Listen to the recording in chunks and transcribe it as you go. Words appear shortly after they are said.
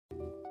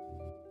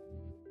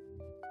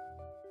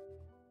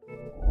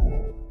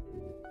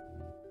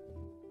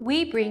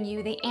We bring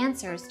you the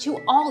answers to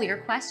all your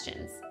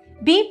questions.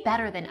 Be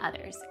better than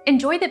others.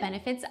 Enjoy the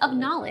benefits of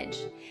knowledge.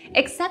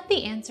 Accept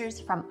the answers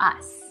from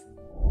us.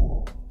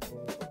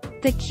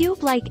 The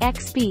cube-like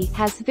XB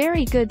has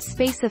very good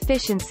space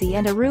efficiency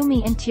and a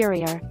roomy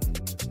interior.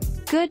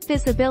 Good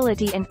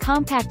visibility and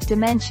compact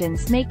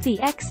dimensions make the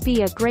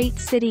XB a great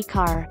city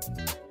car.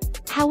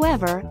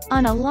 However,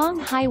 on a long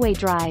highway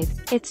drive,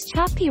 its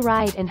choppy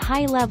ride and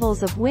high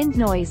levels of wind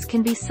noise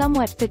can be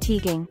somewhat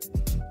fatiguing.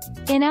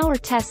 In our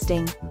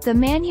testing, the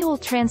manual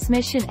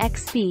transmission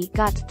XB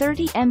got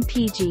 30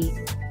 mpg.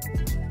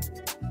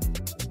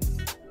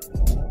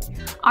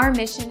 Our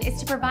mission is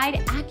to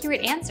provide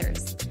accurate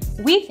answers.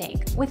 We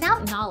think,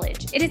 without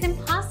knowledge, it is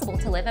impossible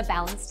to live a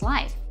balanced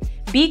life.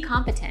 Be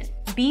competent,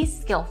 be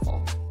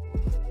skillful.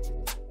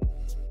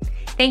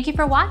 Thank you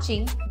for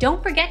watching.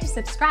 Don't forget to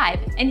subscribe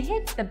and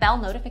hit the bell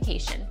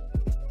notification.